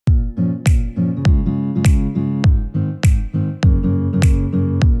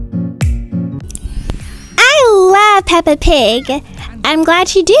Peppa Pig. I'm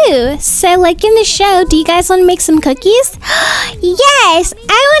glad you do. So, like in the show, do you guys want to make some cookies? Yes,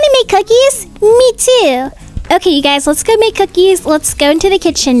 I want to make cookies. Me too. Okay, you guys, let's go make cookies. Let's go into the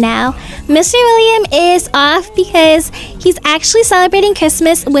kitchen now. Mr. William is off because he's actually celebrating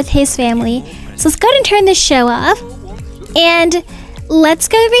Christmas with his family. So let's go ahead and turn this show off. And let's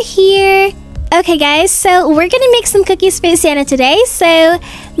go over here. Okay, guys, so we're going to make some cookies for Santa today. So,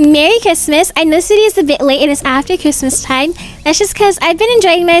 Merry Christmas. I know this video is a bit late and it's after Christmas time. That's just because I've been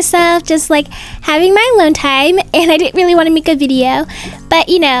enjoying myself, just like having my alone time. And I didn't really want to make a video. But,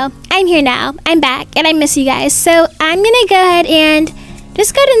 you know, I'm here now. I'm back and I miss you guys. So, I'm going to go ahead and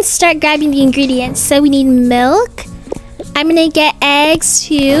just go ahead and start grabbing the ingredients. So, we need milk. I'm going to get eggs,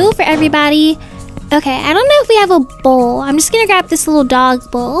 too, for everybody. Okay, I don't know if we have a bowl. I'm just going to grab this little dog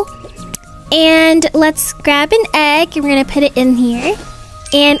bowl. And let's grab an egg and we're going to put it in here.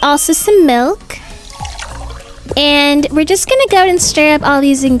 And also some milk. And we're just going to go and stir up all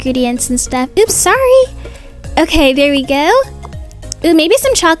these ingredients and stuff. Oops, sorry. Okay, there we go. Ooh, maybe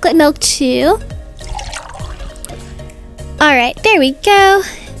some chocolate milk too. Alright, there we go.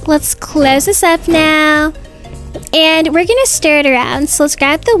 Let's close this up now. And we're going to stir it around. So let's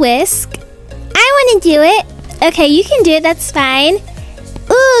grab the whisk. I want to do it. Okay, you can do it. That's fine.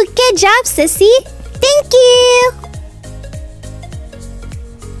 Ooh, good job, sissy. Thank you.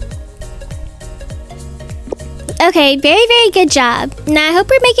 Okay, very, very good job. Now, I hope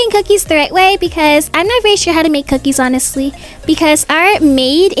we're making cookies the right way because I'm not very sure how to make cookies, honestly. Because our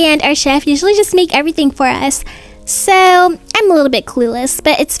maid and our chef usually just make everything for us. So, I'm a little bit clueless,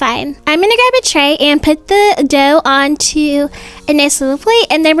 but it's fine. I'm going to grab a tray and put the dough onto a nice little plate,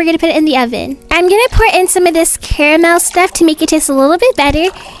 and then we're going to put it in the oven. I'm going to pour in some of this caramel stuff to make it taste a little bit better,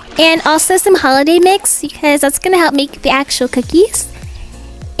 and also some holiday mix, because that's going to help make the actual cookies.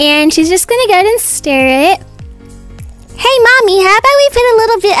 And she's just going to go ahead and stir it. Hey, Mommy, how about we put a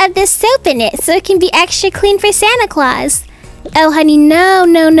little bit of this soap in it so it can be extra clean for Santa Claus? Oh, honey, no,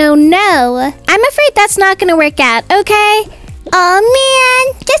 no, no, no. I'm afraid that's not going to work out, okay? Oh,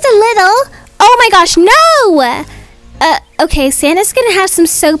 man, just a little. Oh, my gosh, no! Okay, Santa's going to have some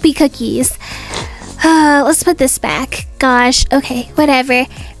soapy cookies. Let's put this back. Gosh, okay, whatever.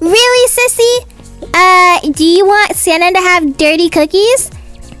 Really, sissy? Do you want Santa to have dirty cookies?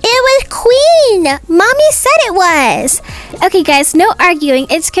 It was Queen! Mommy said it was. Okay, guys, no arguing.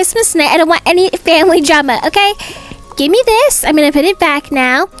 It's Christmas night. I don't want any family drama, okay? Give me this. I'm going to put it back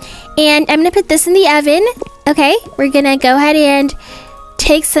now. And I'm going to put this in the oven. Okay, we're going to go ahead and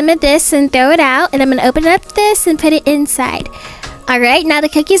take some of this and throw it out. And I'm going to open up this and put it inside. Alright, now the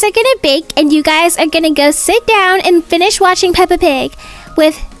cookies are going to bake. And you guys are going to go sit down and finish watching Peppa Pig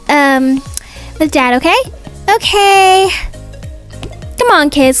with Dad, okay? Okay. Come on,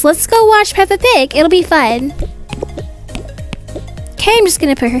 kids. Let's go watch Peppa Pig. It'll be fun. Okay, I'm just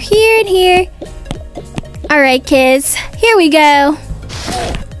going to put her here and here. Alright, kids. Here we go.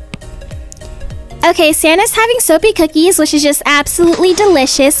 Okay, Santa's having soapy cookies, which is just absolutely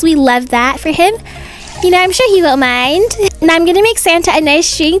delicious. We love that for him. You know, I'm sure he won't mind. And I'm going to make Santa a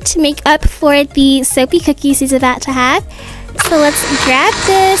nice drink to make up for the soapy cookies he's about to have. So let's grab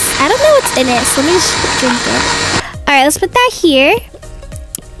this. I don't know what's in it, so let me just drink it. Alright, let's put that here.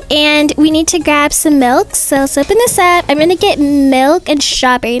 And we need to grab some milk. So let's open this up. I'm going to get milk and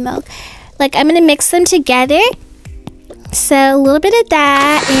strawberry milk. Like, I'm going to mix them together. So, a little bit of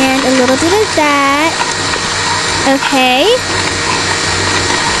that and a little bit of that. Okay.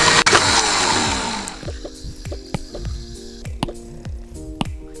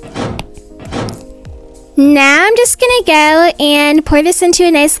 Now, I'm just going to go and pour this into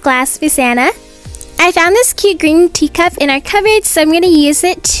a nice glass for Santa. I found this cute green teacup in our cupboard, so I'm going to use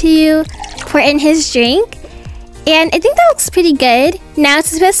it to pour in his drink. And I think that looks pretty good. Now it's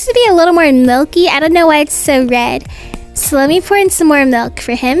supposed to be a little more milky. I don't know why it's so red. So let me pour in some more milk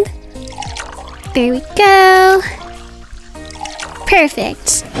for him. There we go.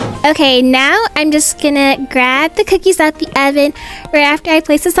 Perfect. Okay, now I'm just gonna grab the cookies out the oven right after I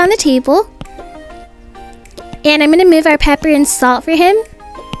place this on the table. And I'm gonna move our pepper and salt for him.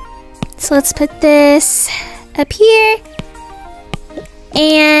 So let's put this up here.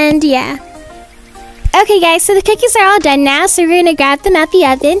 And yeah. Okay, guys, so the cookies are all done now, so we're going to grab them out the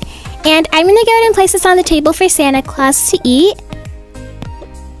oven. And I'm going to go ahead and place this on the table for Santa Claus to eat.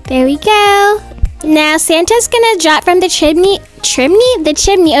 There we go. Now, Santa's going to drop from the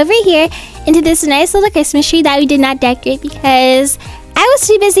chimney over here into this nice little Christmas tree that we did not decorate because I was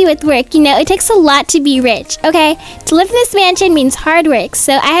too busy with work. You know, it takes a lot to be rich, okay? To live in this mansion means hard work,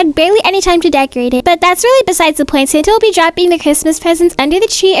 so I had barely any time to decorate it. But that's really besides the point. Santa will be dropping the Christmas presents under the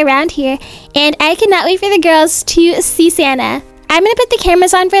tree around here, and I cannot wait for the girls to see Santa. I'm gonna put the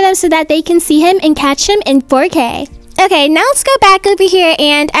cameras on for them so that they can see him and catch him in 4K. Okay, now let's go back over here,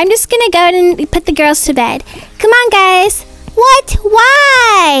 and I'm just gonna go and put the girls to bed. Come on, guys. What?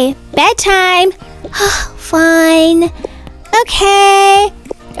 Why? Bedtime. Fine. Okay.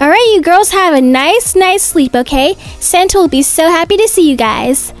 Alright, you girls have a nice sleep, okay? Santa will be so happy to see you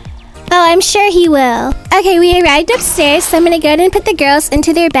guys. Oh, I'm sure he will. Okay, we arrived upstairs, so I'm gonna go ahead and put the girls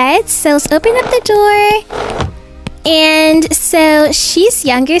into their beds. So let's open up the door. And so she's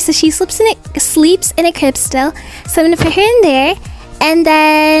younger, so she sleeps in a crib still. So I'm gonna put her in there. And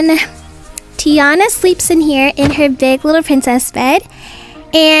then Tiana sleeps in here in her big little princess bed.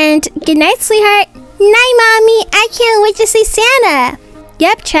 And good night, sweetheart. Night, Mommy. I can't wait to see Santa.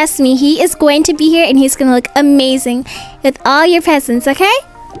 Yep, trust me, he is going to be here and he's gonna look amazing with all your presents, okay?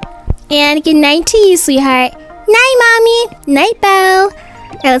 And good night to you, sweetheart. Night, Mommy. Night, Belle.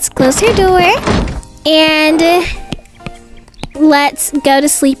 Alright, let's close her door. And let's go to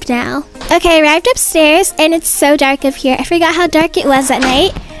sleep now. Okay, I arrived upstairs and it's so dark up here. I forgot how dark it was at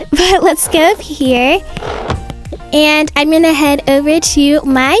night. But let's go up here. And I'm gonna head over to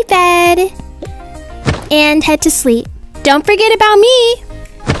my bed and head to sleep. Don't forget about me.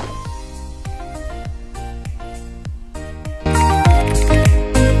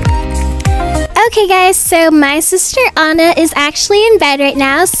 Okay guys, so my sister Anna is actually in bed right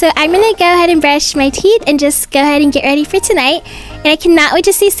now, so I'm gonna go ahead and brush my teeth and just go ahead and get ready for tonight. And I cannot wait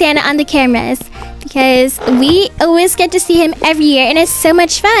to see Santa on the cameras because we always get to see him every year and it's so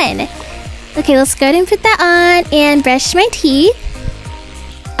much fun. Okay, let's go ahead and put that on and brush my teeth.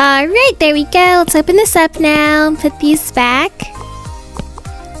 Alright, there we go. Let's open this up now. Put these back.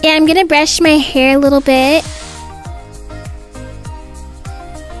 And I'm gonna brush my hair a little bit.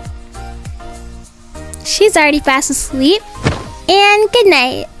 She's already fast asleep. And good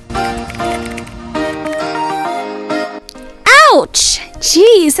night. Ouch!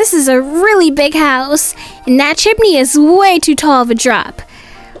 Jeez, this is a really big house. And that chimney is way too tall of a drop.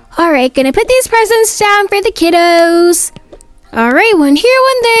 Alright, gonna put these presents down for the kiddos. Alright, one here,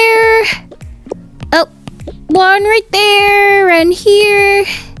 one there. Oh, one right there, and here.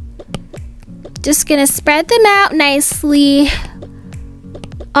 Just gonna spread them out nicely.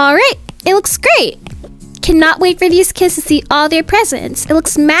 Alright, it looks great. Cannot wait for these kids to see all their presents. It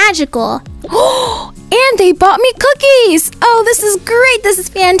looks magical. Oh, and they bought me cookies. Oh, this is great. This is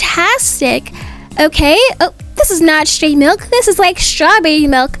fantastic. Okay. Oh, this is not straight milk. This is like strawberry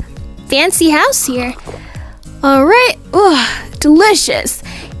milk. Fancy house here. All right. Oh, delicious.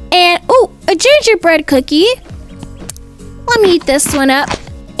 And oh, a gingerbread cookie. Let me eat this one up.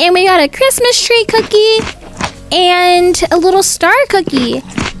 And we got a Christmas tree cookie and a little star cookie.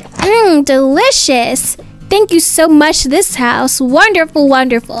 Delicious. Thank you so much, this house. Wonderful,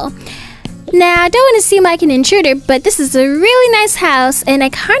 wonderful. Now, I don't want to seem like an intruder, but this is a really nice house, and I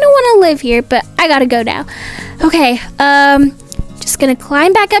kind of want to live here, but I gotta go now. Okay, just gonna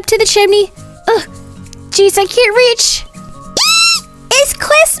climb back up to the chimney. Ugh, jeez, I can't reach. It's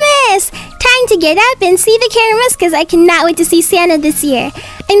Christmas! Time to get up and see the cameras, because I cannot wait to see Santa this year.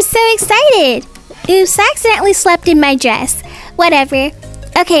 I'm so excited. Oops, I accidentally slept in my dress. Whatever.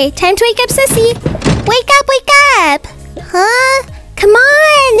 Okay, time to wake up, sissy. Wake up, wake up! Huh? Come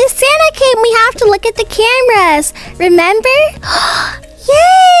on, this Santa came. We have to look at the cameras. Remember?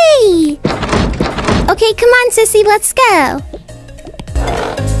 Yay! Okay, come on, sissy, let's go.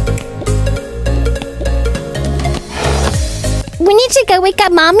 We need to go wake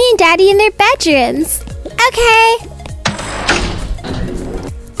up Mommy and Daddy in their bedrooms. Okay.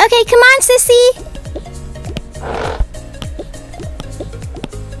 Okay, come on, sissy.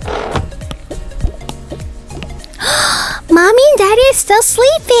 Mommy and Daddy are still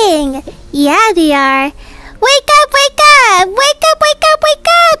sleeping. Yeah, they are. Wake up, wake up! Wake up, wake up, wake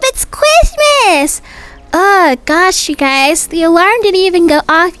up! It's Christmas! Oh, gosh, you guys. The alarm didn't even go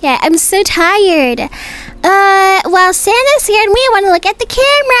off yet. I'm so tired. Well, Santa's here and we want to look at the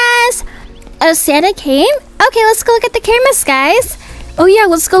cameras. Oh, Santa came? Okay, let's go look at the cameras, guys. Oh, yeah,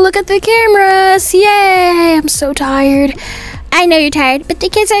 let's go look at the cameras. Yay! I'm so tired. I know you're tired, but the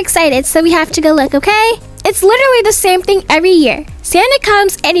kids are excited, so we have to go look, okay? It's literally the same thing every year. Santa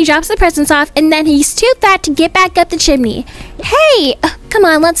comes and he drops the presents off and then he's too fat to get back up the chimney. Hey! Come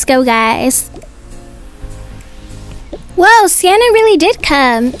on, let's go, guys. Whoa, Santa really did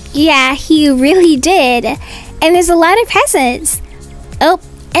come. Yeah, he really did. And there's a lot of presents. Oh,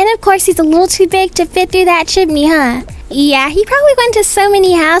 and of course he's a little too big to fit through that chimney, huh? Yeah, he probably went to so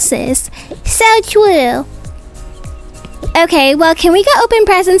many houses. So true. Okay, well, can we go open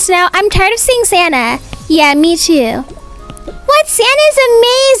presents now? I'm tired of seeing Santa. Yeah, me too. What? Santa's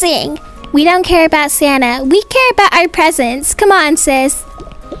amazing! We don't care about Santa. We care about our presents. Come on, sis.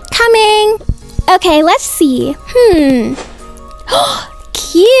 Coming. Okay, let's see. Cute.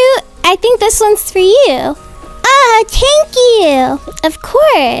 I think this one's for you. Oh, thank you. Of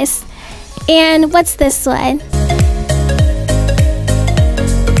course. And what's this one?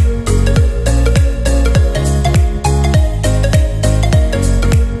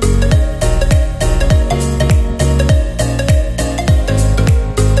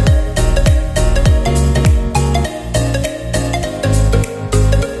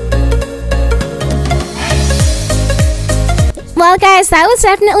 Well guys, that was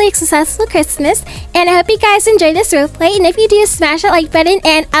definitely a successful Christmas, and I hope you guys enjoyed this roleplay, and if you do, smash that like button,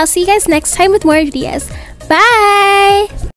 and I'll see you guys next time with more videos. Bye!